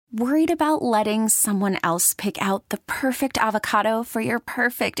Worried about letting someone else pick out the perfect avocado for your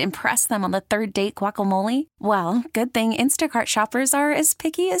perfect impress them on the third date guacamole? Well, good thing Instacart shoppers are as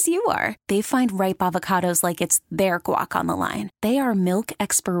picky as you are. They find ripe avocados like it's their guac on the line. They are milk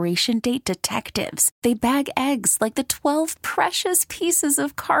expiration date detectives. They bag eggs like the 12 precious pieces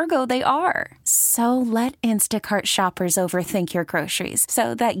of cargo they are. So let Instacart shoppers overthink your groceries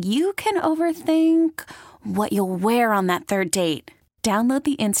so that you can overthink what you'll wear on that third date. Download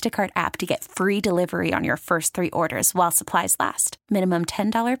the Instacart app to get free delivery on your first 3 orders while supplies last. Minimum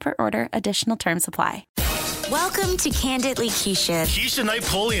 $10 per order. Additional terms apply. Welcome to Candidly Keshia. Keshia Knight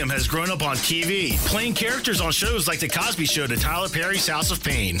Pulliam has grown up on TV, playing characters on shows like The Cosby Show to Tyler Perry's House of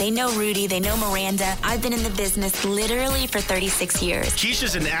Pain. They know Rudy, they know Miranda. I've been in the business literally for 36 years.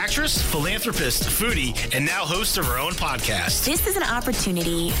 Keshia's an actress, philanthropist, foodie, and now host of her own podcast. This is an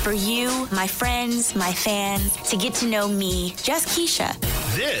opportunity for you, my friends, my fans, to get to know me, just Keshia.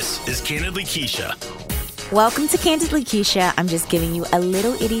 This is Candidly Keshia. Welcome to Candidly Keshia. I'm just giving you a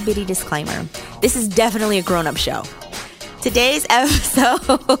little itty bitty disclaimer. This is definitely a grown-up show. Today's episode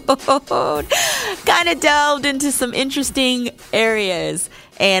kind of delved into some interesting areas.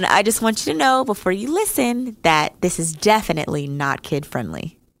 And I just want you to know before you listen that this is definitely not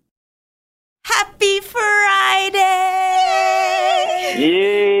kid-friendly. Happy Friday!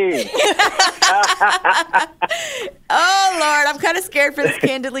 Yeah. Oh, Lord, I'm kind of scared for this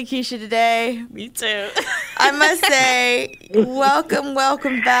Candidly Keshia today. Me too. I must say,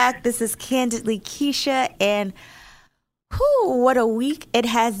 welcome back. This is Candidly Keshia, and what a week it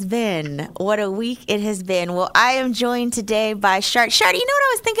has been. What a week it has been. Well, I am joined today by Shard. Shard, you know what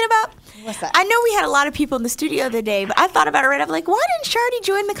I was thinking about? What's that? I know we had a lot of people in the studio today, but I thought about it right. I'm like, why didn't Shardy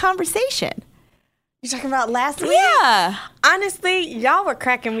join the conversation? You talking about last week? Yeah. Honestly, y'all were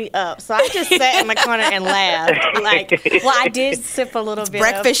cracking me up, so I just sat in the corner and laughed. I did sip a little bit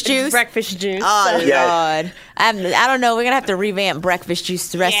breakfast of juice. Breakfast juice. Oh, so. Lord. I don't know. We're going to have to revamp breakfast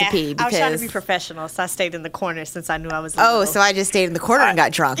juice recipe. Yeah, because I was trying to be professional, so I stayed in the corner since I knew I was. So I just stayed in the corner and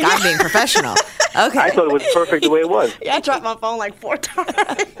got drunk. I'm being professional. Okay. I thought it was perfect the way it was. Yeah, I dropped my phone like 4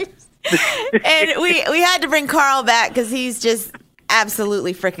 times. And we had to bring Carl back because he's just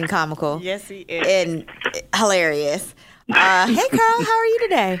absolutely freaking comical. Yes, he is. And hilarious. Hey, Carl, how are you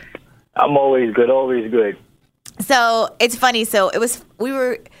today? I'm always good, always good. So it's funny. So we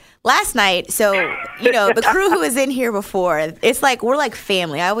were last night. So, the crew who was in here before, it's like, we're like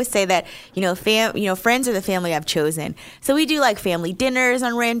family. I always say that, friends are the family I've chosen. So we do like family dinners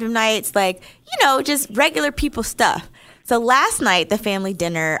on random nights, like, just regular people stuff. So last night, the family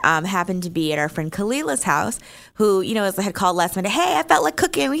dinner happened to be at our friend Khalila's house, who, had called last minute. Hey, I felt like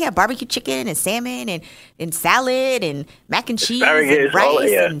cooking. We had barbecue chicken and salmon and salad and mac and cheese and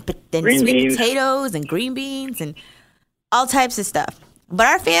rice and sweet potatoes and green beans and all types of stuff. But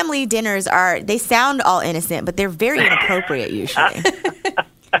our family dinners they sound all innocent, but they're very inappropriate usually.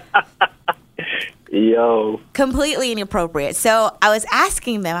 Yo. Completely inappropriate. So I was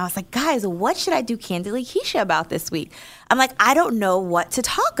asking them, I was like, guys, what should I do Candidly Keshia about this week? I'm like, I don't know what to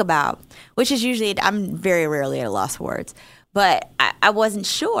talk about, which is usually, I'm very rarely at a loss for words, but I wasn't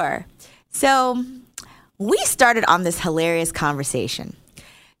sure. So we started on this hilarious conversation.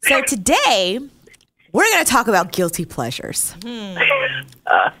 So today, we're going to talk about guilty pleasures.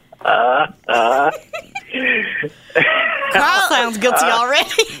 Carl sounds guilty already.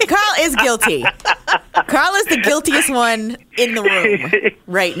 Carl is guilty. Carl is the guiltiest one in the room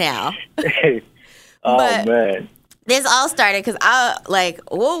right now. Man. This all started because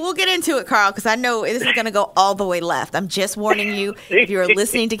we'll get into it, Carl, because I know this is going to go all the way left. I'm just warning you, if you're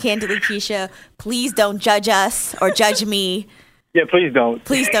listening to Candidly Keshia, please don't judge us or judge me. Yeah, please don't.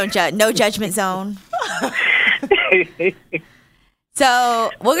 Please don't judge. No judgment zone.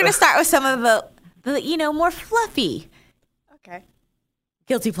 So we're going to start with some of the more fluffy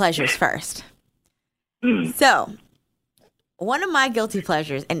guilty pleasures first. So one of my guilty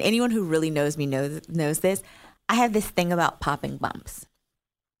pleasures, and anyone who really knows me knows this, I have this thing about popping bumps.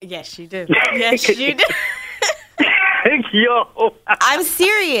 Yes, you do. Yes, you do. Yo. I'm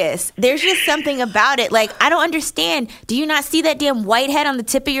serious. There's just something about it. Like, I don't understand. Do you not see that damn whitehead on the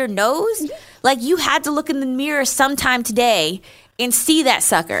tip of your nose? Like, you had to look in the mirror sometime today and see that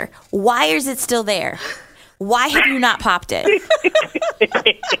sucker. Why is it still there? Why have you not popped it?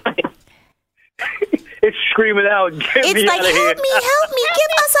 It's screaming out. It's like, help me,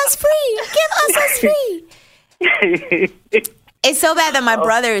 give us free. It's so bad that my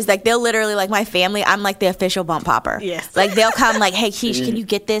brothers, like, they'll literally, like, my family, I'm like the official bump popper. Yes. Like, they'll come like, hey, Keish, can you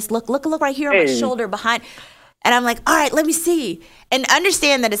get this? Look right here on my shoulder behind. And I'm like, all right, let me see. And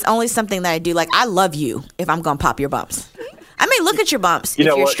understand that it's only something that I do. Like, I love you if I'm going to pop your bumps. I may look at your bumps You if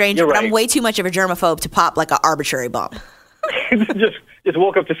know you're a what? stranger, You're but right. I'm way too much of a germaphobe to pop like an arbitrary bump. just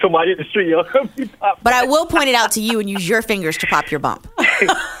walk up to somebody in the street, yo. But I will point it out to you and use your fingers to pop your bump. I'll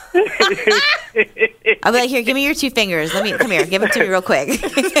be like, here, give me your 2 fingers. Come here, give them to me real quick.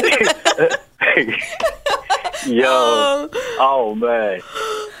 Yo, oh man,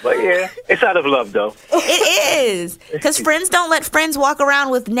 but yeah, it's out of love though. It is. Because friends don't let friends walk around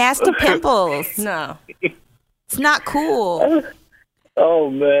with nasty pimples. No. It's not cool.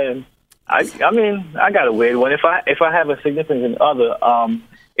 Oh man, I mean, I got a weird one. If I have a significant other,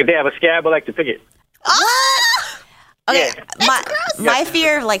 if they have a scab, I like to pick it. Okay, Yeah. my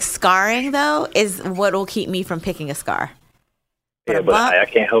fear of like scarring though is what will keep me from picking a scar. But Yeah, a but bump, I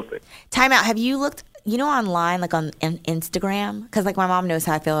can't help it. time out. Have you looked, online, like on Instagram? Because like my mom knows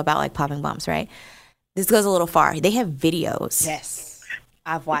how I feel about like popping bumps, right? This goes a little far. They have videos. Yes.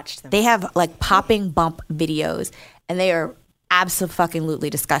 I've watched them. They have like popping bump videos, and they are absolutely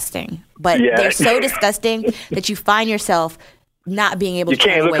disgusting. But Yeah. they're so disgusting that you find yourself not being able You to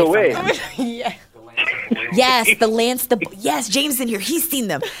turn can't look away. from them. Yeah. Yes, yes, James in here, he's seen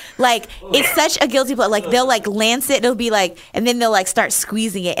them. Like, it's such a guilty pleasure. Like, they'll like lance it, it'll be like, and then they'll like start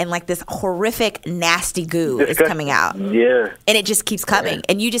squeezing it, and like this horrific, nasty goo is coming out. Yeah. And it just keeps coming.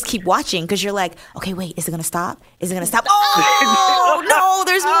 And you just keep watching because you're like, okay, wait, is it going to stop? Is it going to stop? Oh, no,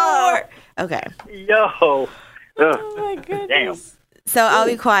 there's more. Okay. Yo. Oh my goodness. Damn. So I'll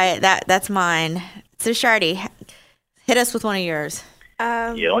be quiet. That's mine. So, Shardy, hit us with one of yours.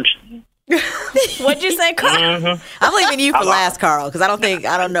 Yeah, don't you? What'd you say, Carl? I'm leaving you for last, Carl, because I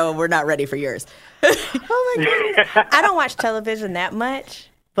don't know, we're not ready for yours. Oh my goodness. I don't watch television that much,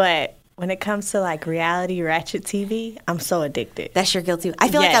 but when it comes to like reality ratchet TV, I'm so addicted. That's your guilty. I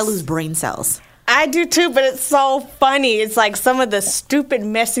feel like I Yes. lose brain cells. I do too, but it's so funny. It's like some of the stupid,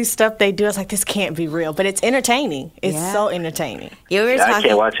 messy stuff they do. It's like, this can't be real, but it's entertaining. It's Yeah. so entertaining. Yeah, we were Yeah, I talking.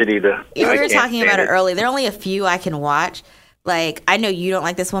 can't watch it either. We I were can't talking about stand it earlier. There are only a few I can watch. Like, I know you don't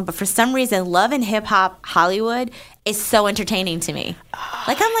like this one, but for some reason, Love and Hip Hop Hollywood is so entertaining to me.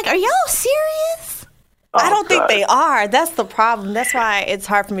 Like, I'm like, are y'all serious? I don't think God. they are. That's the problem. That's why it's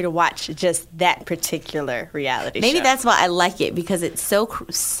hard for me to watch just that particular reality Maybe show. that's why I like it, because it's so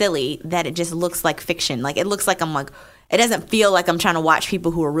silly that it just looks like fiction. Like, it looks like I'm like, it doesn't feel like I'm trying to watch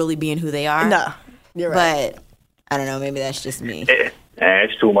people who are really being who they are. No, you're right. But I don't know. Maybe that's just me.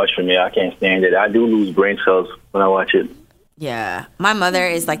 It's too much for me. I can't stand it. I do lose brain cells when I watch it. Yeah. My mother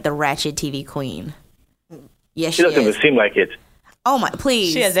is like the ratchet TV queen. Yes, She she doesn't is. even seem like it. Oh, my,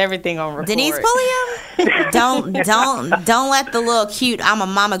 please. She has everything on record. Denise Pulliam, don't let the little cute I'm a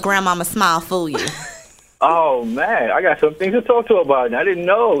mama grandmama smile fool you. Oh man, I got some things to talk to her about. And I didn't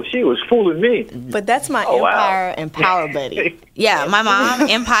know she was fooling me. But that's my Oh, wow. Empire and Power buddy. Yeah, my mom,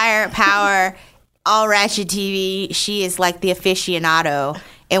 Empire, Power, all ratchet TV. She is like the aficionado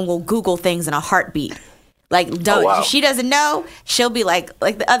and will Google things in a heartbeat. Like, don't, Oh, wow. she doesn't know. She'll be like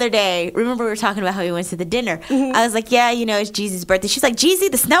the other day, remember we were talking about how we went to the dinner. I was like, yeah, it's Jeezy's birthday. She's like,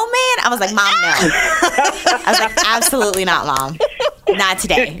 Jeezy the snowman? I was like, Mom, no. I was like, absolutely not, Mom. Not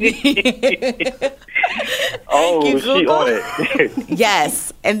today. Oh, you, she on Google. it.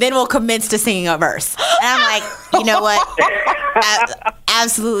 Yes. And then we'll commence to singing a verse. And I'm like, you know what?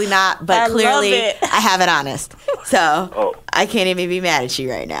 Absolutely not. But I love clearly, it. I have it honest. So Oh. I can't even be mad at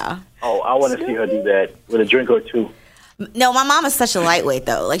you right now. Oh, I want to see her do that with a drink or two. No, my mom is such a lightweight,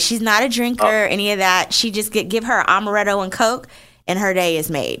 though. Like, she's not a drinker, any of that. She just give her amaretto and Coke, and her day is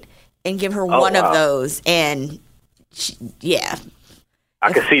made. And give her one wow. of those, and yeah.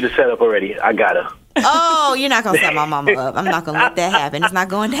 I can see the setup already. I got her. Oh, you're not going to set my mama up. I'm not going to let that happen. It's not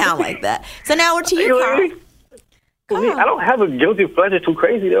going down like that. So now we're to you, Carl. For me, I don't have a guilty pleasure too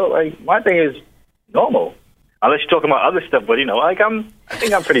crazy though. Like my thing is normal. Unless you're talking about other stuff, but I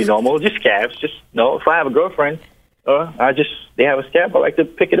think I'm pretty normal. Just scabs. Just if I have a girlfriend, they have a scab, I like to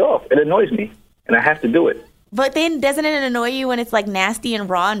pick it off. It annoys me, and I have to do it. But then doesn't it annoy you when it's like nasty and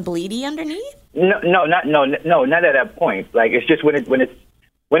raw and bleedy underneath? No, not at that point. Like it's just when it's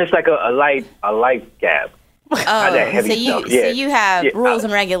like a light scab. Oh, that heavy so you stuff, yeah. so you have Yeah, rules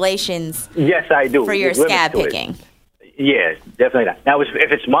and regulations Yes, I do. for your There's limits scab to it. picking. Yeah, definitely not. Now, if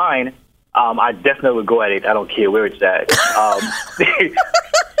it's mine, I definitely would go at it. I don't care where it's at.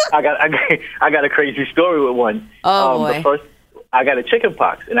 I got a crazy story with one. Oh, boy. But first, I got a chicken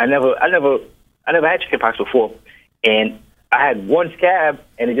pox, and I never had chicken pox before, and I had one scab,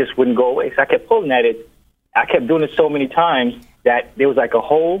 and it just wouldn't go away. So I kept pulling at it. I kept doing it so many times that there was like a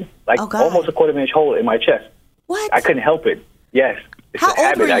hole, like Oh, God. almost a quarter-inch hole in my chest. What? I couldn't help it. Yes. It's How a old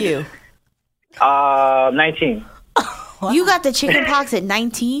habit. were you? 19. You got the chicken pox at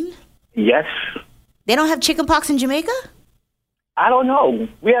 19? Yes. They don't have chicken pox in Jamaica? I don't know.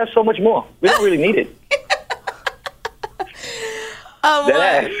 We have so much more. We don't really need it.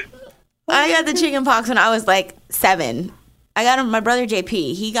 I got the chicken pox when I was like 7. I got him. My brother JP.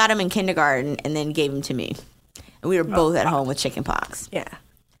 He got him in kindergarten and then gave him to me. And we were both at home with chicken pox. Yeah,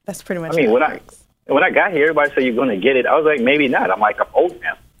 that's pretty much. I mean, when I got here, everybody said you're going to get it. I was like, maybe not. I'm like, I'm old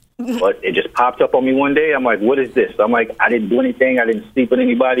now. But it just popped up on me one day. I'm like, what is this? I'm like, I didn't do anything. I didn't sleep with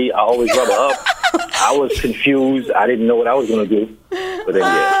anybody. I always rubber up. I was confused. I didn't know what I was going to do. But then,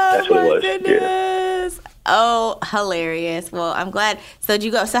 yeah, that's what it was. Goodness. Yeah. Oh, hilarious. Well, I'm glad. So did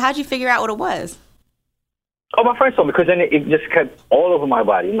you go? So how'd you figure out what it was? Oh, my friend told me, because then it just kept all over my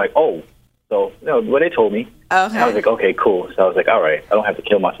body. I'm like, oh. So, what they told me. Okay. I was like, okay, cool. So I was like, all right. I don't have to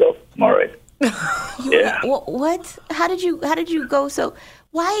kill myself. I'm all right. Yeah. What? How did you go? So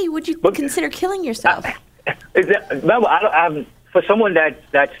why would you consider killing yourself? Remember, I'm for someone that's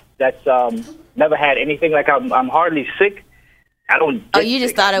never had anything, like I'm hardly sick. I don't. Oh, you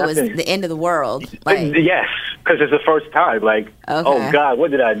just thought it was the end of the world. Like, yes, because it's the first time. Like, okay. Oh God,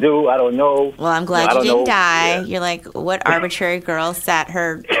 what did I do? I don't know. Well, I'm glad you didn't die. Yeah. You're like, what arbitrary girl sat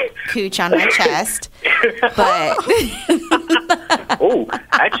her cooch on my chest? But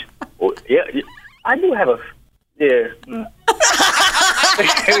yeah, I do have a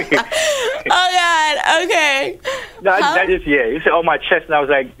Oh God. Okay. No, I just you said on my chest, and I was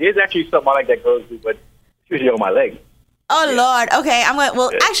like, there's actually something I like that girls do, but it's usually on my leg. Oh, yeah. Lord. Okay.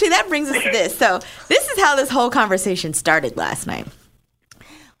 Actually, that brings us to this. So this is how this whole conversation started last night.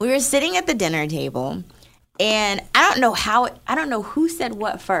 We were sitting at the dinner table, and I don't know who said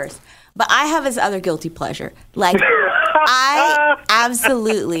what first, but I have this other guilty pleasure. Like, I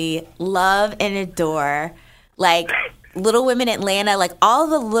absolutely love and adore, like, Little Women Atlanta, like, all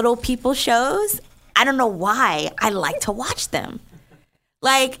the little people shows. I don't know why I like to watch them.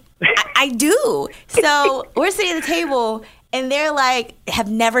 Like, I do. So we're sitting at the table, and they're like, have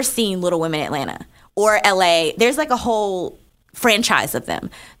never seen Little Women Atlanta or LA. There's like a whole franchise of them.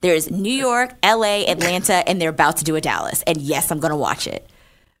 There's New York, LA, Atlanta, and they're about to do a Dallas. And yes, I'm going to watch it.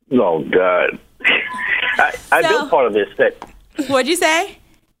 Oh, God. I built part of their set. What'd you say?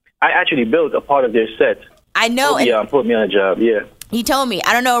 I actually built a part of their set. I know. Put me on a job, yeah. He told me.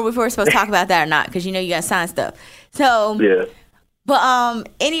 I don't know if we're supposed to talk about that or not, because you got to sign stuff. So, yeah. But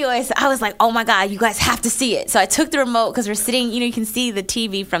anyways, I was like, oh my God, you guys have to see it. So I took the remote, because we're sitting, you can see the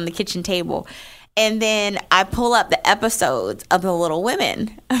TV from the kitchen table. And then I pull up the episodes of The Little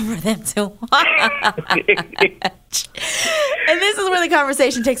Women for them to watch. And this is where the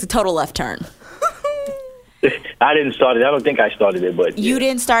conversation takes a total left turn. I didn't start it. I don't think I started it, but you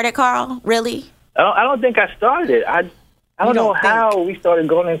didn't start it, Carl? Really? I don't think I started it. I don't know how we started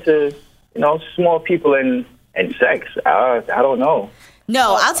going into small people and sex. I don't know.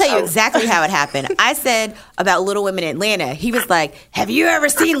 No, I'll tell you exactly how it happened. I said about Little Women in Atlanta. He was like, have you ever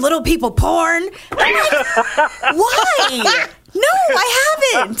seen little people porn? I'm like, why? No, I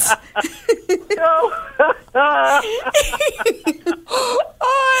haven't. No.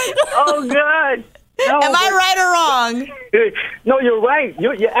 Oh, God. No, am I right or wrong? No, you're right.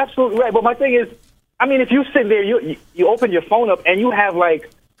 You're absolutely right. But my thing is, I mean, if you sit there, you open your phone up and you have, like,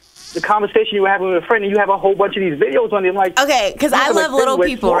 the conversation you were having with a friend, and you have a whole bunch of these videos on them, like, okay, because I love little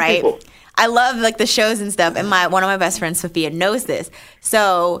people, right? I love like the shows and stuff, and one of my best friends, Sophia, knows this.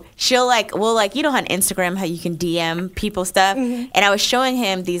 So she'll on Instagram how you can DM people stuff, and I was showing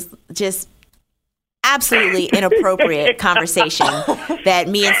him these just absolutely inappropriate conversation that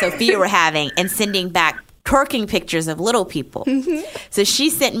me and Sophia were having, and sending back twerking pictures of little people. So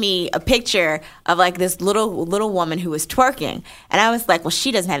she sent me a picture of like this little woman who was twerking, and I was like, well,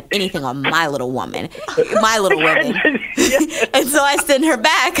 she doesn't have anything on my little woman, my Little Women. And so I sent her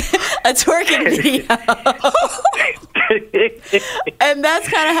back a twerking video. And that's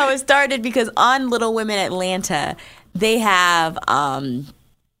kind of how it started, because on Little Women Atlanta, they have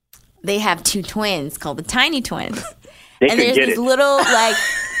two twins called the Tiny Twins. And there's these little like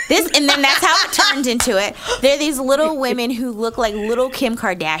this, and then that's how it turned into it. They're these little women who look like little Kim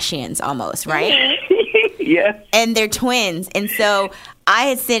Kardashians almost, right? Yes. And they're twins. And so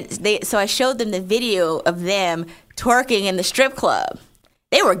I showed them the video of them twerking in the strip club.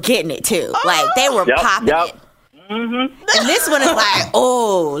 They were getting it too. Like they were popping it. Mm-hmm. And this one is like,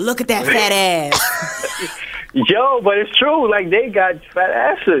 oh, look at that fat ass. Yo, but it's true. Like, they got fat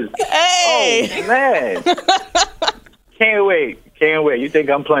asses. Hey. Oh, man. Can't wait. You think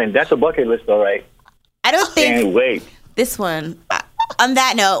I'm playing? That's a bucket list, all right. I don't think. Can't wait. This one. On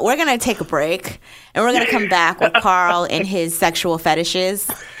that note, we're going to take a break, and we're going to come back with Carl and his sexual fetishes,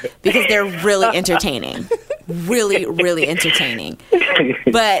 because they're really entertaining. Really, really entertaining.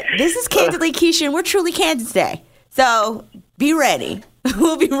 But this is Candidly Keshia, and we're truly candid today. So Be ready.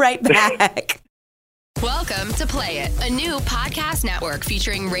 We'll be right back. Welcome to Play It, a new podcast network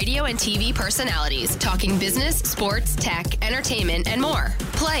featuring radio and TV personalities talking business, sports, tech, entertainment, and more.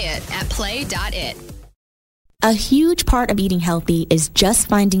 Play it at play.it. A huge part of eating healthy is just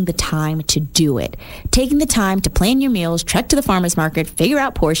finding the time to do it. Taking the time to plan your meals, trek to the farmer's market, figure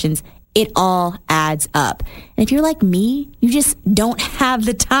out portions. It all adds up. And if you're like me, you just don't have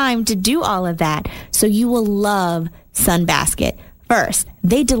the time to do all of that. So you will love Sunbasket. First,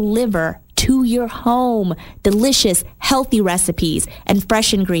 they deliver to your home delicious, healthy recipes and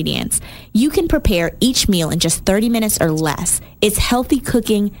fresh ingredients. You can prepare each meal in just 30 minutes or less. It's healthy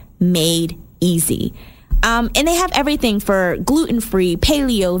cooking made easy. And they have everything for gluten-free,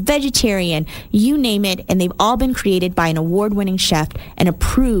 paleo, vegetarian, you name it, and they've all been created by an award-winning chef and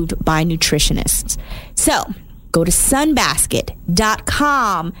approved by nutritionists. So, go to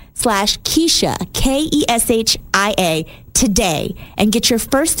sunbasket.com/Keshia, Keshia, today and get your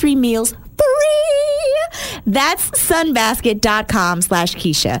first 3 meals free. That's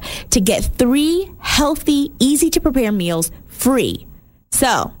sunbasket.com/Keshia to get 3 healthy, easy-to-prepare meals free.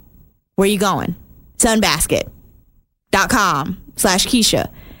 So, where you going? sunbasket.com/Keshia.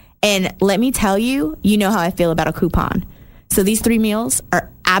 And let me tell you, you know how I feel about a coupon. So these 3 meals are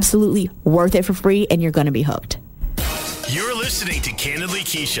absolutely worth it for free, and you're going to be hooked. You're listening to Candidly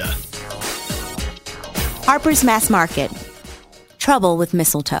Keshia. Harper's Mass Market. Trouble with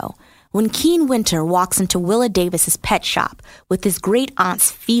mistletoe. When Keen Winter walks into Willa Davis's pet shop with his great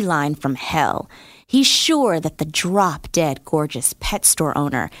aunt's feline from hell, he's sure that the drop-dead gorgeous pet store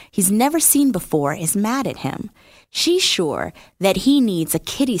owner he's never seen before is mad at him. She's sure that he needs a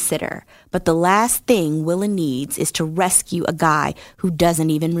kitty sitter, but the last thing Willa needs is to rescue a guy who doesn't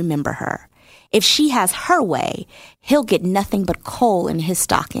even remember her. If she has her way, he'll get nothing but coal in his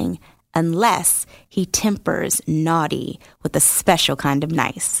stocking, unless he tempers naughty with a special kind of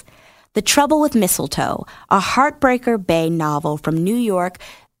nice. The Trouble with Mistletoe, a Heartbreaker Bay novel from New York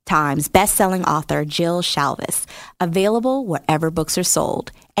Times best-selling author Jill Shalvis, available wherever books are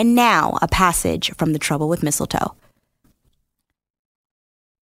sold. And now, a passage from The Trouble with Mistletoe.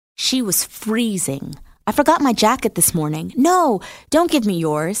 She was freezing. I forgot my jacket this morning. No, don't give me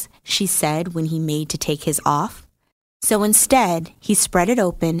yours, she said when he made to take his off. So instead, he spread it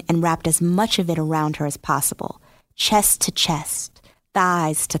open and wrapped as much of it around her as possible, chest to chest,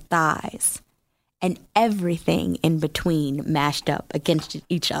 thighs to thighs, and everything in between mashed up against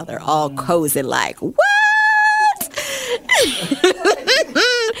each other, all cozy like, what?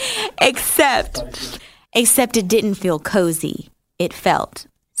 Except it didn't feel cozy. It felt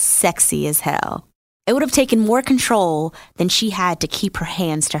sexy as hell. It would have taken more control than she had to keep her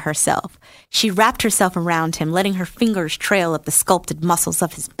hands to herself. She wrapped herself around him, letting her fingers trail up the sculpted muscles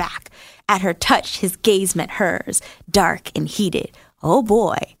of his back. At her touch, his gaze met hers, dark and heated. Oh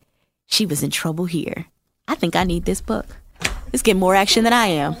boy, she was in trouble here. I think I need this book. It's getting more action than I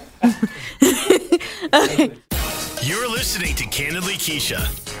am. Okay. You're listening to Candidly Keshia.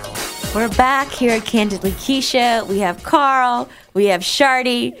 We're back here at Candidly Keshia. We have Carl. We have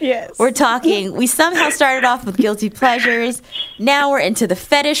Chardé. Yes. We're talking. We somehow started off with guilty pleasures. Now we're into the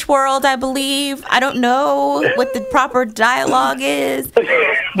fetish world, I believe. I don't know what the proper dialogue is. But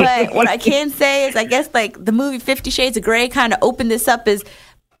what I can say is I guess like the movie 50 Shades of Grey kind of opened this up as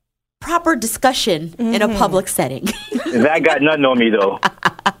proper discussion in a public setting. That got nothing on me, though.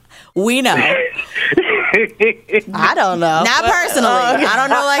 We know. I don't know. Not personally. I don't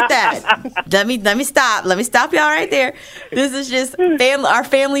know like that. Let me stop. Let me stop y'all right there. This is just our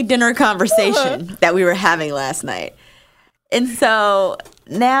family dinner conversation that we were having last night. And so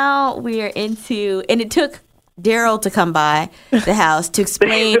now we are into, and it took Daryl to come by the house to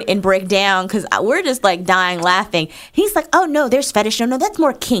explain and break down because we're just like dying laughing. He's like, oh no, there's fetish. No, that's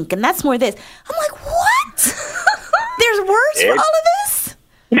more kink and that's more this. I'm like, what? There's words for all of this?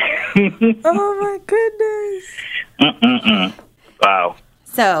 Oh my goodness. Wow.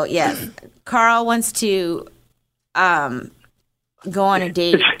 So, yes, Carl wants to go on a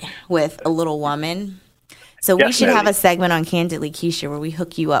date with a little woman. So we should have a segment on Candidly Keshia where we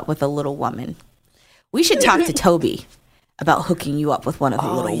hook you up with a little woman. We should talk to Toby about hooking you up with one of the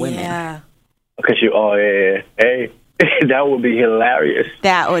little women. Yeah. Because hey, that would be hilarious.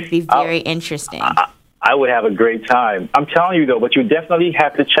 That would be very interesting. I would have a great time. I'm telling you, though, but you definitely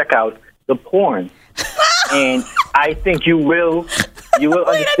have to check out the porn. And I think you will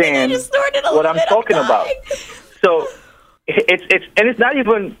understand what I'm talking about. So it's not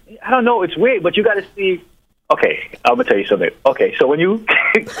even, I don't know, it's weird, but you got to see. Okay, I'm going to tell you something. Okay, so when you,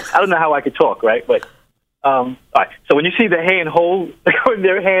 I don't know how I could talk, right? But, all right, so when you see the hand hold, when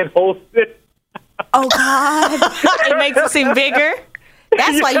their hand holds it, Oh God! It makes it seem bigger.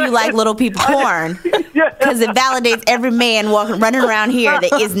 That's why you like little people porn, because it validates every man running around here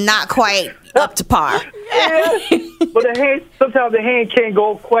that is not quite up to par. Yeah. But the hand, sometimes the hand can't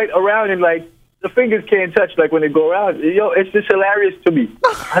go quite around, and like the fingers can't touch like when they go around. It's just hilarious to me.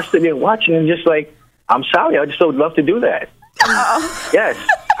 I sit there watching and just like, I'm sorry, I just would love to do that. Yes,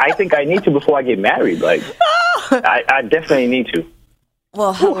 I think I need to before I get married. Like, I definitely need to.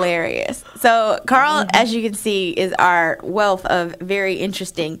 Well, hilarious. So, Carl, as you can see, is our wealth of very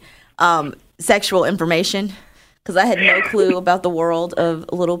interesting sexual information, because I had no clue about the world of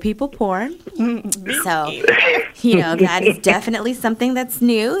little people porn. So, that is definitely something that's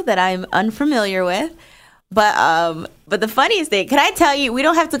new that I'm unfamiliar with. But the funniest thing, can I tell you, we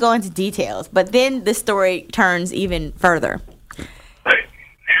don't have to go into details, but then the story turns even further.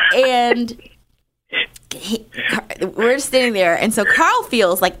 And we're sitting there, and so Carl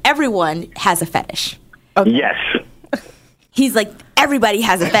feels like everyone has a fetish. Okay. Yes. He's like, everybody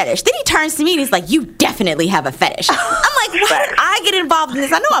has a fetish. Then he turns to me and he's like, you definitely have a fetish. I'm like, why did I get involved in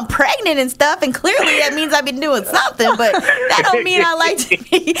this? I know I'm pregnant and stuff, and clearly that means I've been doing something, but that don't mean I like to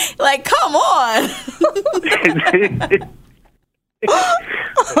be like, come on.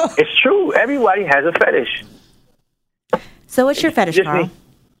 It's true. Everybody has a fetish. So what's your fetish, Carl?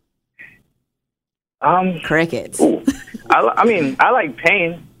 Crickets. I like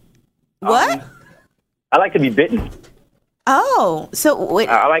pain. What? I like to be bitten. Oh, so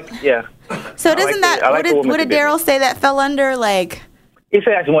I like, yeah. So doesn't what did Daryl say that fell under? Like, he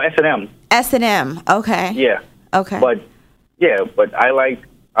said that's more S&M. S&M. Okay. Yeah. Okay. But I like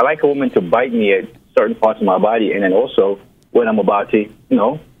a woman to bite me at certain parts of my body, and then also when I'm about to,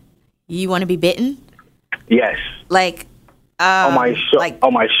 You want to be bitten? Yes. Like. On my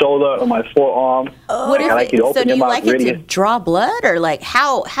shoulder, on my forearm. What if do you like it to draw blood, or like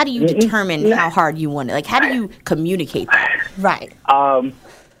how do you determine how hard you want it? Like, how do you communicate that? Right.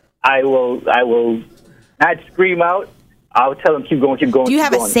 I will not scream out. I'll tell them keep going. Do you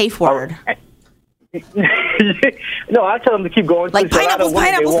have a safe word? No, I'll tell them to keep going. Like pineapples.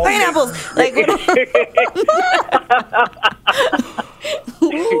 Like.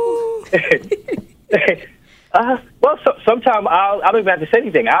 Well, sometimes I don't even have to say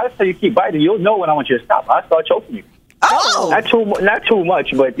anything. I'll just tell you keep biting. You'll know when I want you to stop. I'll start choking you. Oh, not too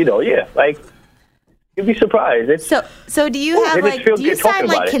much, but yeah, like you'd be surprised. So do you have do you sign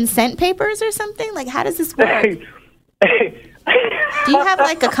like consent papers or something? Like, how does this work? Do you have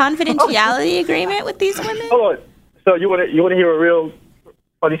like a confidentiality agreement with these women? Hold on. So you want to hear a real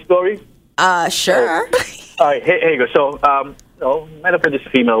funny story? Sure. All right, here you go. So, met up with this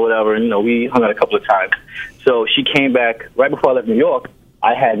female or whatever, and, we hung out a couple of times. So she came back, right before I left New York,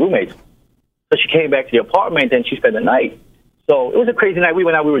 I had roommates. So she came back to the apartment, and she spent the night. So it was a crazy night. We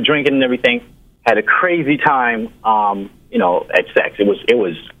went out, we were drinking and everything, had a crazy time, at sex. It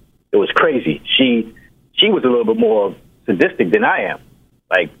was crazy. She was a little bit more sadistic than I am,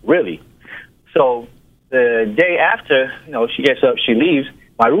 like, really. So the day after, she gets up, she leaves.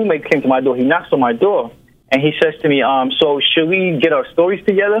 My roommate came to my door. He knocks on my door. And he says to me, so should we get our stories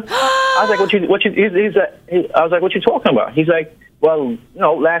together? I was like, I was like, what you talking about? He's like, well,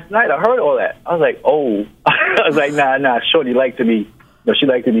 last night I heard all that. I was like, oh. I was like, nah, shorty liked to be, she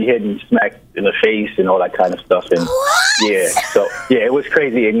liked to be hit and smacked in the face and all that kind of stuff. And what? It was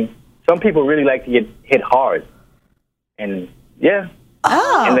crazy. And some people really like to get hit hard. And yeah.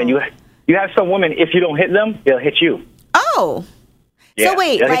 Oh. And then you have some women, if you don't hit them, they'll hit you. Oh. Yeah, so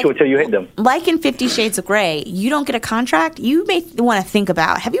wait, they'll hit you until you hit them. Like in 50 Shades of Grey, you don't get a contract? You may want to think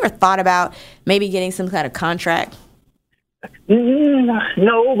about, have you ever thought about maybe getting some kind of contract?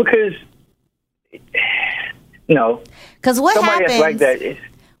 No, because no. Because what somebody happens? That's like that is,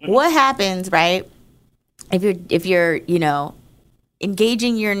 what happens, right? If you're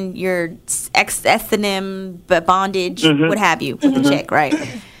engaging your S&M bondage, what have you, with the chick, right?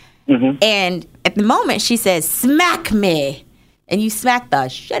 And at the moment she says, "Smack me." And you smack the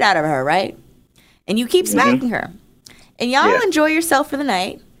shit out of her, right? And you keep smacking her. And y'all enjoy yourself for the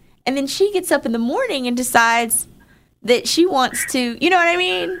night. And then she gets up in the morning and decides that she wants to, you know what I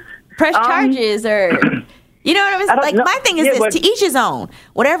mean? Press charges or, you know what I mean? Like, my thing is this, to each his own.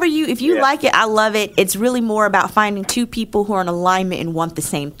 Whatever if you like it, I love it. It's really more about finding two people who are in alignment and want the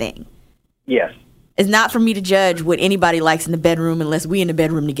same thing. Yes. It's not for me to judge what anybody likes in the bedroom unless we in the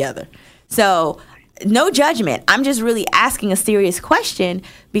bedroom together. So, no judgment. I'm just really asking a serious question,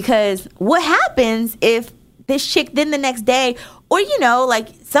 because what happens if this chick then the next day, or like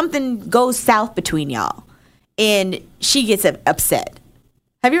something goes south between y'all and she gets upset?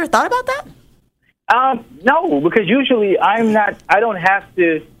 Have you ever thought about that? No, because usually I don't have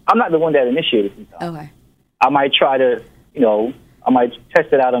to I'm not the one that initiated sometimes. Okay. I might try to, I might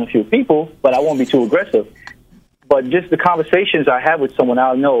test it out on a few people, but I won't be too aggressive. But just the conversations I have with someone,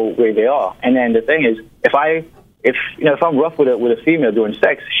 I'll know where they are. And then the thing is, if I'm rough with a female during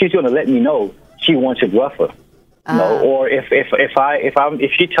sex, she's going to let me know she wants it rougher. Or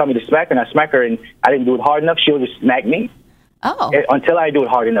if she tell me to smack her and I smack her and I didn't do it hard enough, she'll just smack me. Oh. Until I do it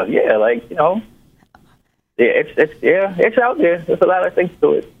hard enough. Yeah, it's out there. There's a lot of things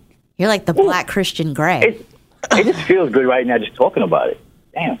to it. You're like the Black Christian Grey. It just feels good right now just talking about it.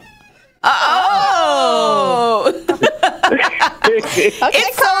 Damn. Oh!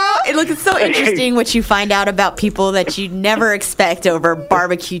 It's so interesting what you find out about people that you never expect over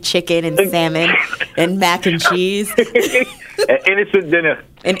barbecue chicken and salmon and mac and cheese. An innocent dinner.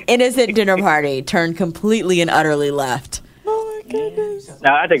 An innocent dinner party turned completely and utterly left. Oh my goodness.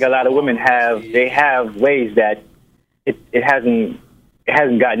 Now I think a lot of women have ways that it hasn't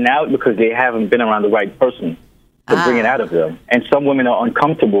gotten out because they haven't been around the right person to bring it out of them. And some women are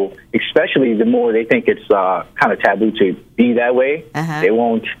uncomfortable, especially the more they think it's kind of taboo to be that way. They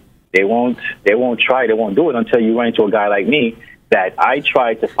won't try. They won't do it until you run into a guy like me that I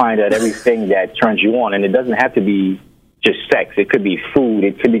try to find out everything that turns you on. And it doesn't have to be just sex. It could be food.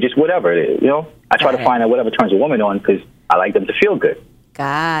 It could be just whatever it is. I try to find out whatever turns a woman on because I like them to feel good.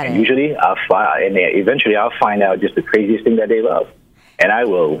 Got it. And usually eventually I'll find out just the craziest thing that they love. And I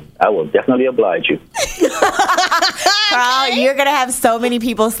will definitely oblige you. Carl, you're going to have so many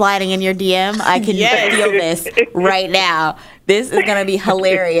people sliding in your DM. I can feel this right now. This is going to be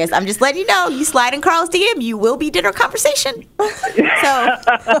hilarious. I'm just letting you know, you slide in Carl's DM, you will be dinner conversation. So,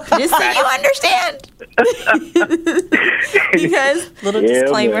 just so you understand. Because, little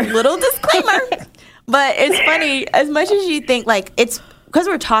disclaimer. But it's funny, as much as you think, it's because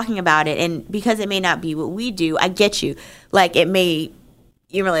we're talking about it and because it may not be what we do, I get you.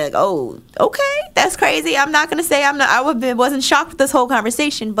 You're really like, oh, okay, that's crazy. I'm not going to say wasn't shocked with this whole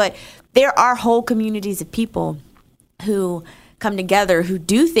conversation, but there are whole communities of people who come together who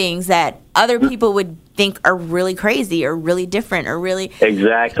do things that other people would think are really crazy or really different or really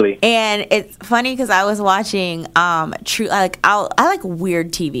exactly. And it's funny because I was watching I like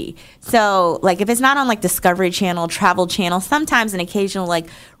weird TV. So if it's not on Discovery Channel, Travel Channel, sometimes an occasional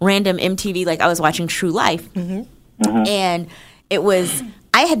random MTV. I was watching True Life, and it was.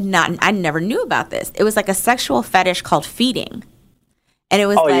 I never knew about this. It was a sexual fetish called feeding. And it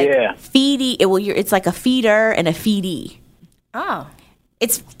was feedy. It's like a feeder and a feedee. Oh.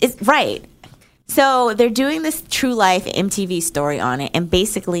 It's right. So they're doing this True Life MTV story on it. And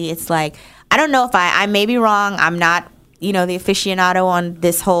basically it's I don't know if I may be wrong. I'm not, the aficionado on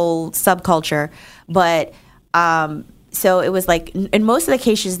this whole subculture. But, so it was in most of the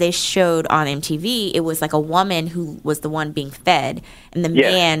cases they showed on MTV, it was a woman who was the one being fed, and the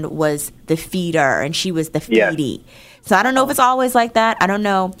man was the feeder, and she was the feedee. So I don't know if it's always like that. I don't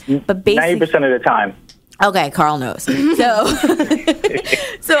know, but basically 90% of the time. Okay, Carl knows. So,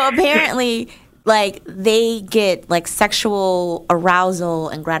 so apparently, they get sexual arousal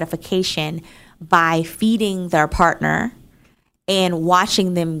and gratification by feeding their partner and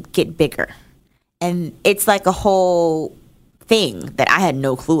watching them get bigger. And it's a whole thing that I had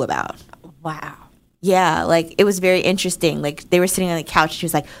no clue about. Wow. Yeah, it was very interesting. They were sitting on the couch. She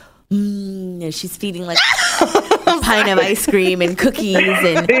was she's feeding a pint of ice cream and cookies,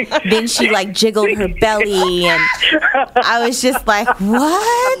 and then she jiggled her belly, and I was just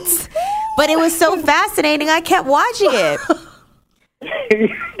what? But it was so fascinating. I kept watching it.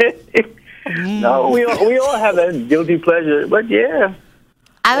 No, we all have that guilty pleasure, but yeah.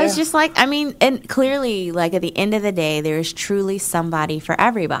 I was just and clearly, at the end of the day, there's truly somebody for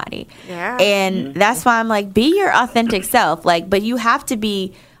everybody. Yeah. And that's why I'm be your authentic self. But you have to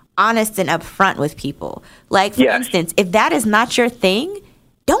be honest and upfront with people. For instance, if that is not your thing,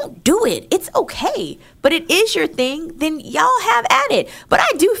 don't do it. It's okay. But it is your thing, then y'all have at it. But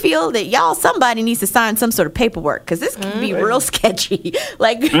I do feel that somebody needs to sign some sort of paperwork because this can be real sketchy.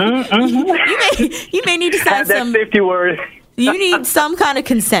 You may need to sign some safety word. You need some kind of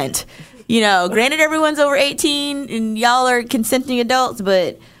consent. Granted everyone's over 18 and y'all are consenting adults,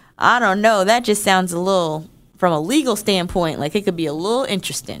 but I don't know. That just sounds a little, from a legal standpoint, it could be a little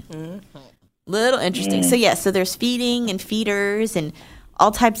interesting. So, so there's feeding and feeders and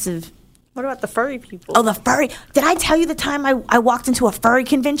all types of... What about the furry people? Oh, the furry... Did I tell you the time I walked into a furry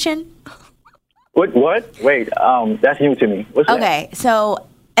convention? What? Wait, that's new to me. What's that? Okay, so...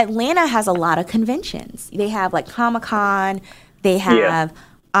 Atlanta has a lot of conventions. They have Comic-Con. They have,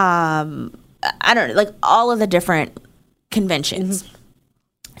 I don't know, all of the different conventions.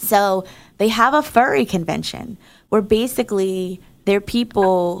 So they have a furry convention where basically they're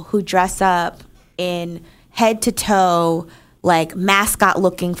people who dress up in head to toe, like mascot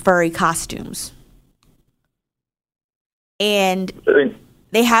looking furry costumes. And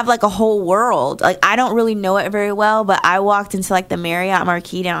they have like a whole world. Like, I don't really know it very well, but I walked into like the Marriott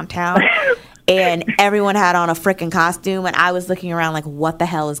Marquis downtown and everyone had on a freaking costume, and I was looking around like, what the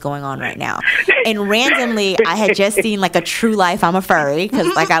hell is going on right now? And randomly, I had just seen like a True Life I'm a Furry,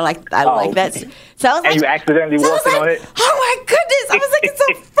 because like I like that. So I was like, and you accidentally walked in on it? Oh my goodness! I was like, it's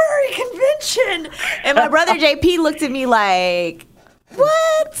a furry convention, and my brother JP looked at me like,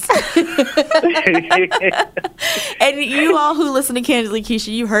 what? And you all who listen to Candidly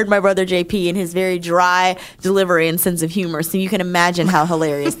Keshia, you heard my brother JP and his very dry delivery and sense of humor, so you can imagine how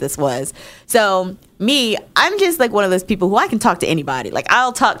hilarious this was. So me, I'm just like one of those people who I can talk to anybody. Like,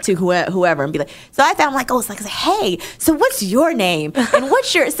 I'll talk to whoever and be like, so I found like, oh, it's like, hey, so what's your name? And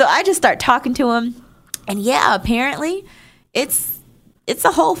what's your, so I just start talking to him. And yeah, apparently it's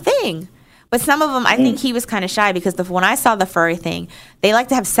a whole thing. But some of them, I think he was kind of shy, because when I saw the furry thing, they like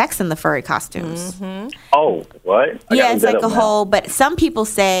to have sex in the furry costumes. Mm-hmm. Oh, what? Yeah, it's like a whole, but some people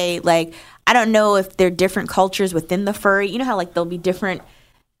say, like, I don't know if there are different cultures within the furry. You know how, like, there'll be different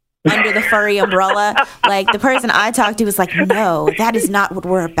under the furry umbrella? Like, the person I talked to was like, no, that is not what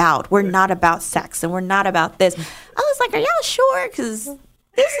we're about. We're not about sex, and we're not about this. I was like, are y'all sure? Because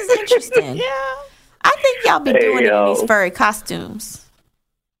this is interesting. Yeah. I think y'all be doing it in these furry costumes.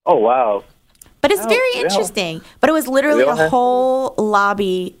 Oh, wow. But it's very interesting. But it was literally a whole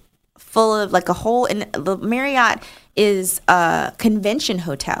lobby full of, like, a whole, and the Marriott is a convention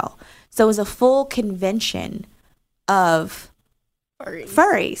hotel. So it was a full convention of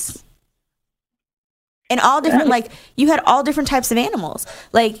furries. And all different, like, you had all different types of animals.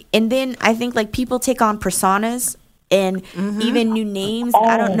 Like, and then I think, like, people take on personas and even new names.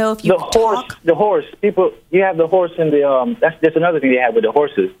 I don't know if you talk. The horse. People, you have the horse in the, that's another thing they have with the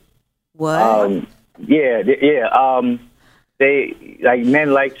horses. What? They, like,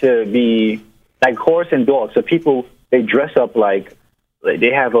 men like to be like horse and dog. So people, they dress up like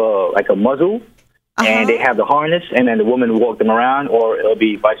they have a muzzle, and they have the harness, and then the woman will walk them around, or it'll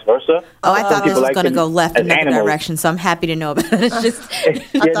be vice versa. Oh, I thought this was going to go left in another direction, so I'm happy to know about it. It's just, I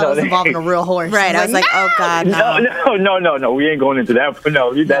thought it was involving a real horse. Right, I was like, oh, God, no. No, we ain't going into that. No,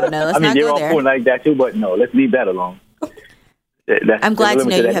 let's I mean, not they're go all there. cool like that, too, but no, let's leave that alone. I'm glad to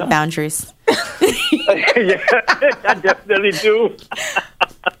know you have boundaries. Yeah, I definitely do.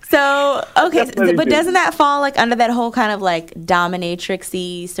 So, okay, but doesn't that fall like under that whole kind of like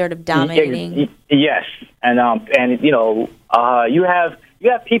dominatrix-y sort of dominating? Yes, and you know, you have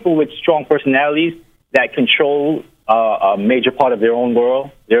people with strong personalities that control a major part of their own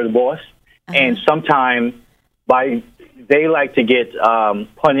world. They're the boss, and sometimes they like to get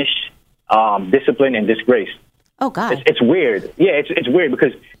punished, disciplined, and disgraced. Oh God, it's weird. Yeah, it's weird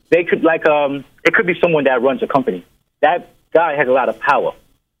because they could it could be someone that runs a company. That guy has a lot of power,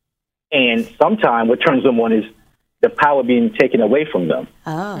 and sometimes what turns them on is the power being taken away from them.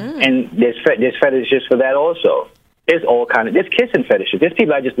 Oh, and there's fetishes for that also. There's kissing fetishes. There's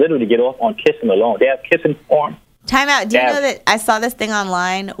people that just literally get off on kissing alone. They have kissing porn. Time out. Do you know that I saw this thing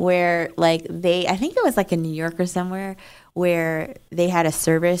online where like I think it was like in New York or somewhere, where they had a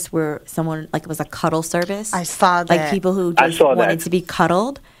service where someone, like, it was a cuddle service. I saw that. Like people who just wanted to be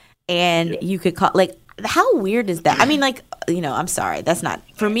cuddled, and you could call, like, how weird is that? I mean, like, you know, I'm sorry, that's not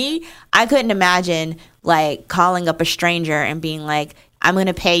for me. I couldn't imagine like calling up a stranger and being like, I'm going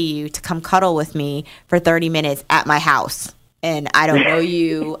to pay you to come cuddle with me for 30 minutes at my house, and I don't know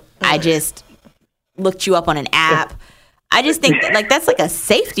you. I just looked you up on an app. I just think that, like, that's like a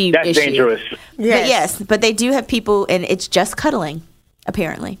safety issue. That's dangerous. Yes. But they do have people, and it's just cuddling,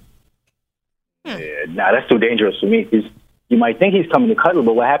 apparently. Yeah, that's too dangerous for me. Because you might think he's coming to cuddle,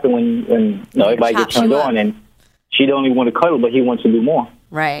 but what happened when everybody gets turned on and she don't even want to cuddle, but he wants to do more?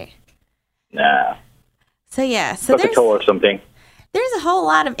 Right. Nah. So Suck a toe or something. There's a whole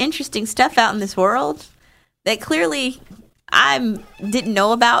lot of interesting stuff out in this world that clearly I didn't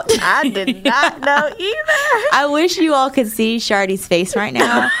know about. I did not know either. I wish you all could see Shardy's face right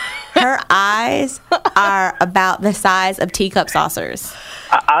now. Her eyes are about the size of teacup saucers.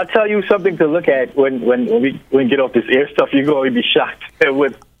 I'll tell you something to look at when we get off this air stuff. You're going to be shocked at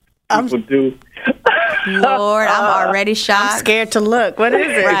what people do. Lord, I'm already shocked. I'm scared to look. What is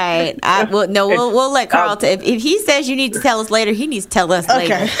it? Right. We'll let Carl. If he says you need to tell us later, he needs to tell us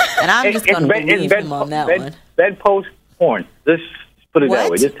later. And I'm just going to believe him on that one. Bedpost porn. Just put it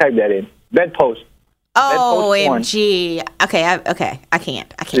that way. Just type that in. Bedpost. Oh, OMG. Okay. I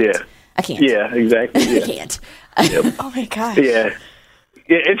can't. Yeah. I can't. Yeah, exactly. Yeah. I can't. Yep. Oh my gosh. Yeah.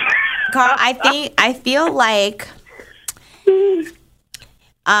 Carl, I feel like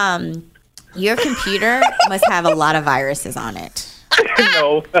Your computer must have a lot of viruses on it.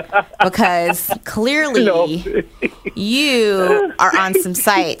 No. Because clearly you are on some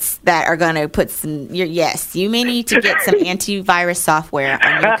sites that are going to put yes, you may need to get some antivirus software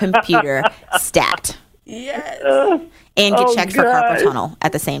on your computer stat. Yes. And get checked for carpal tunnel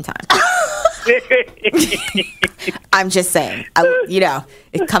at the same time. I'm just saying,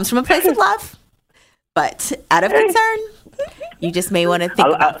 it comes from a place of love, but out of concern, you just may want to think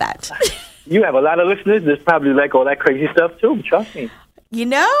about that. You have a lot of listeners that's probably like all that crazy stuff too. Trust me.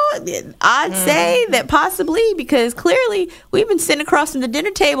 I'd say that possibly, because clearly we've been sitting across from the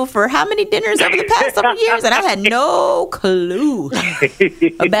dinner table for how many dinners over the past several years, and I had no clue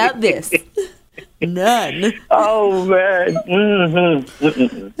about this. None. Oh man.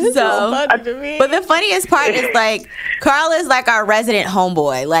 But the funniest part is like Carl is like our resident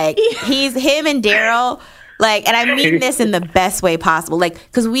homeboy. Like he's him and Daryl. Like, and I mean this in the best way possible. Like,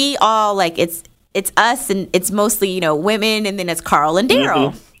 because we all like it's us and it's mostly women, and then it's Carl and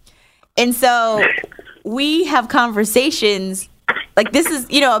Daryl. And so we have conversations like this is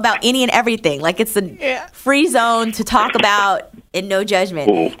about any and everything. Like it's a free zone to talk about. And no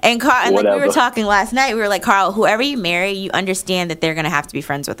judgment. And Carl, and like we were talking last night, we were like, Carl, whoever you marry, you understand that they're going to have to be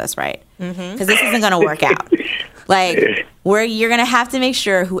friends with us, right? Because this isn't going to work out. Like, you're going to have to make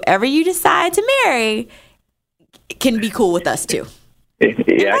sure whoever you decide to marry can be cool with us too.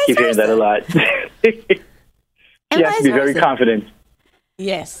 Yeah, I keep hearing that a lot. You have to be very confident.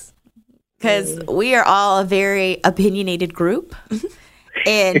 Yes. Because we are all a very opinionated group.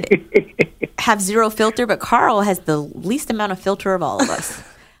 And have zero filter, but Carl has the least amount of filter of all of us,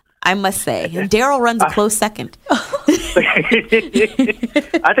 I must say. And Daryl runs a close second. I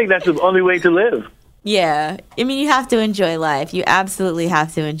think that's the only way to live. Yeah. I mean, you have to enjoy life. You absolutely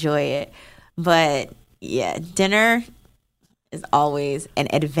have to enjoy it. But, yeah, dinner is always an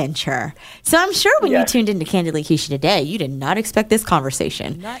adventure. So I'm sure when you tuned into Candidly Keshia today, you did not expect this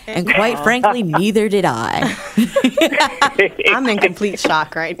conversation. And quite frankly, neither did I. I'm in complete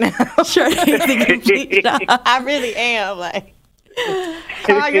shock right now. Sure, in complete shock. I really am. Like,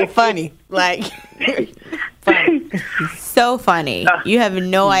 oh, you're funny. Like, funny. So funny. You have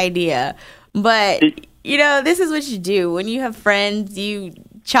no idea. But, this is what you do. When you have friends, you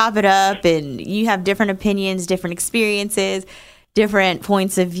chop it up and you have different opinions, different experiences, different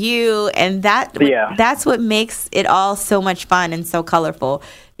points of view. And that's what makes it all so much fun and so colorful,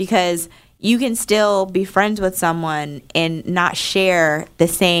 because you can still be friends with someone and not share the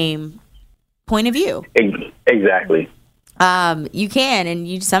same point of view. Exactly. You can,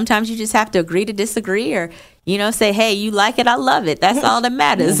 and sometimes you just have to agree to disagree, or say, hey, you like it, I love it. That's all that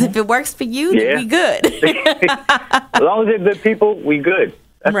matters. If it works for you, then we good. As long as they're good people, we good.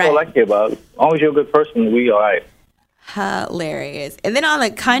 That's all I care about. As long as you're a good person, we all right. Hilarious. And then on the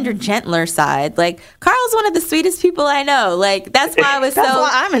kinder, gentler side, like, Carl's one of the sweetest people I know. Like, that's why I was that's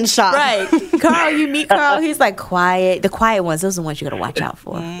why I'm in shock. Right. Carl, you meet Carl, he's like quiet. The quiet ones, those are the ones you got to watch out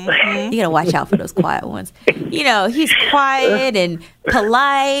for. You got to watch out for those quiet ones. He's quiet and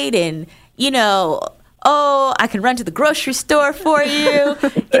polite and, oh, I can run to the grocery store for you,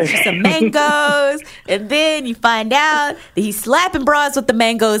 get you some mangoes, and then you find out that he's slapping bras with the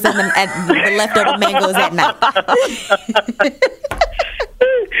mangoes and the leftover mangoes at night.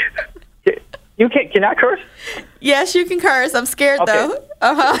 Can I curse? Yes, you can curse. I'm scared though.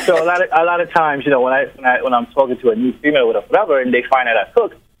 So a lot of times, when I'm talking to a new female or whatever, and they find out I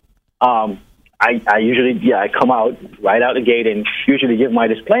cook, I usually I come out right out the gate and usually give my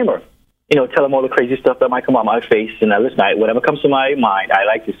disclaimer. Tell them all the crazy stuff that might come out my face. And listen, whatever comes to my mind, I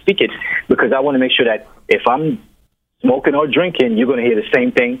like to speak it, because I want to make sure that if I'm smoking or drinking, you're going to hear the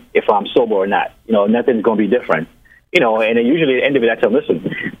same thing if I'm sober or not. Nothing's going to be different. And then usually at the end of it, I tell them,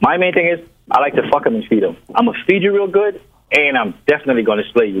 listen, my main thing is I like to fuck them and feed them. I'm going to feed you real good, and I'm definitely going to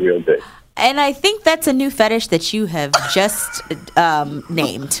slay you real good. And I think that's a new fetish that you have just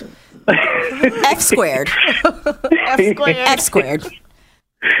named. F squared. F squared. F squared.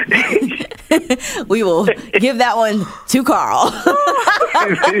 We will give that one to Carl. On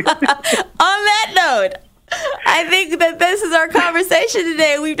that note, I think that this is our conversation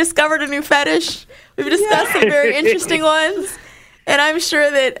today. We've discovered a new fetish. We've discussed some very interesting ones. And I'm sure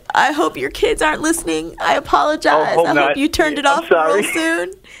that I hope your kids aren't listening. I apologize. I hope you turned it off real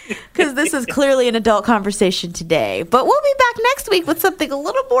soon, because this is clearly an adult conversation today. But we'll be back next week with something a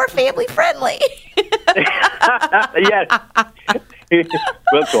little more family friendly. Yes.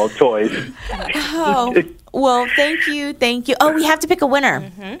 We'll talk toys. Oh, well, thank you. Oh, we have to pick a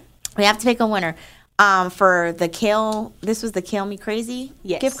winner. We have to pick a winner for the Kale. This was the Kale Me Crazy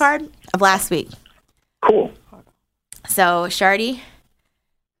gift card of last week. Cool. So, Shardy,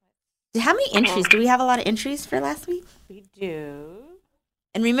 how many entries? Do we have a lot of entries for last week? We do.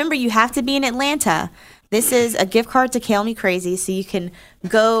 And remember, you have to be in Atlanta. This is a gift card to Kale Me Crazy, so you can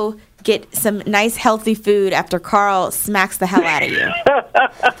go get some nice, healthy food after Carl smacks the hell out of you.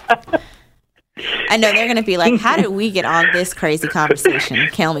 I know they're going to be like, how did we get on this crazy conversation?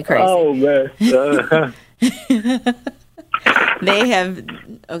 Kale Me Crazy. Oh, man. They have,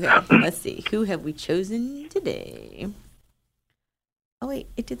 okay, let's see. Who have we chosen today? Oh, wait,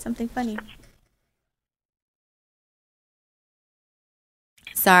 it did something funny.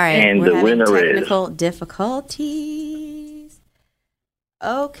 Sorry, And we're the having winner technical difficulties.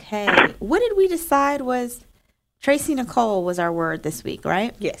 Okay, what did we decide was Tracy Nicole was our word this week,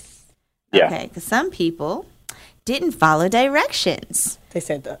 right? Yes. Yeah. Okay, because some people didn't follow directions. They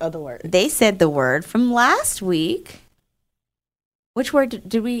said the other word. They said the word from last week. Which word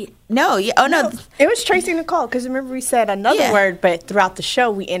did we? No. Yeah, oh, no. It was Tracy Nicole, because remember we said another Yeah. word, but throughout the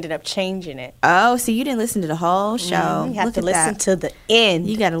show we ended up changing it. Oh, so you didn't listen to the whole show. You have Look to at listen that. to the end.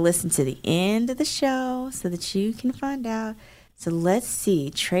 You got to listen to the end of the show so that you can find out. So let's see.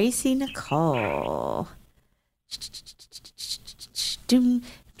 Tracy Nicole.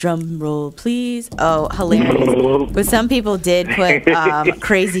 Drum roll, please. Oh, hilarious. But some people did put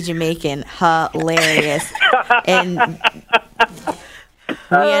Crazy Jamaican. Hilarious. And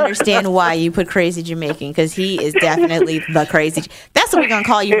we understand why you put Crazy Jamaican, because he is definitely the crazy. That's what we're going to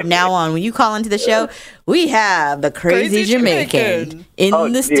call you from now on. When you call into the show, we have the Crazy Jamaican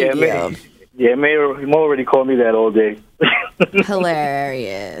in the studio. May already called me that all day.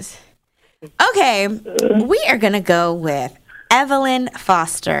 Hilarious. Okay, we are going to go with Evelyn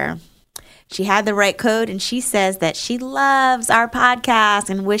Foster. She had the right code, and she says that she loves our podcast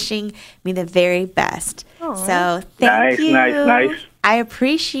and wishing me the very best. Aww. So thank you. Nice. I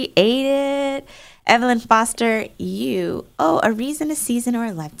appreciate it. Evelyn Foster, you, a reason, a season, or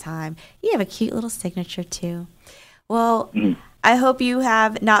a lifetime. You have a cute little signature, too. Well, I hope you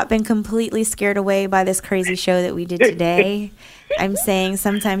have not been completely scared away by this crazy show that we did today. I'm saying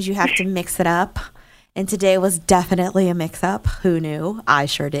sometimes you have to mix it up. And today was definitely a mix-up. Who knew? I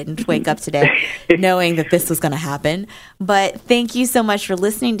sure didn't wake up today knowing that this was going to happen. But thank you so much for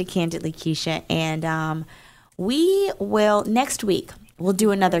listening to Candidly Keshia. And we will, next week, we'll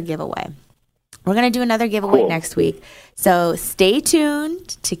do another giveaway. We're going to do another giveaway next week. So stay tuned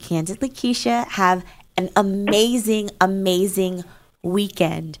to Candidly Keshia. Have an amazing, amazing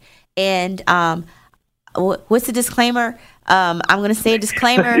weekend. And what's the disclaimer? I'm going to say a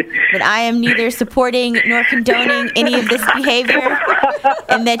disclaimer that I am neither supporting nor condoning any of this behavior,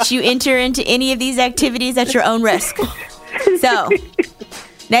 and that you enter into any of these activities at your own risk. So,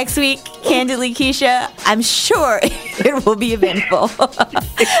 next week, Candidly Keshia, I'm sure it will be eventful.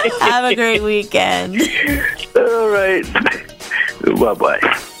 Have a great weekend. All right.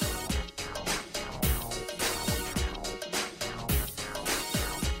 Bye-bye.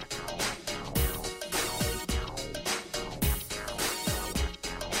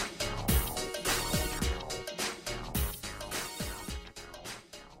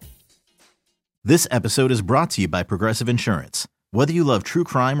 This episode is brought to you by Progressive Insurance. Whether you love true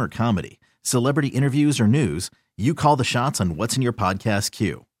crime or comedy, celebrity interviews or news, you call the shots on what's in your podcast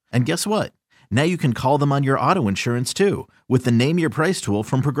queue. And guess what? Now you can call them on your auto insurance too, with the Name Your Price tool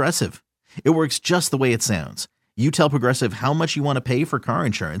from Progressive. It works just the way it sounds. You tell Progressive how much you want to pay for car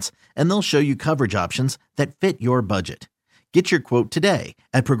insurance, and they'll show you coverage options that fit your budget. Get your quote today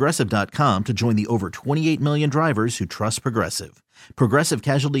at Progressive.com to join the over 28 million drivers who trust Progressive. Progressive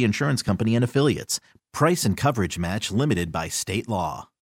Casualty Insurance Company and Affiliates. Price and coverage match limited by state law.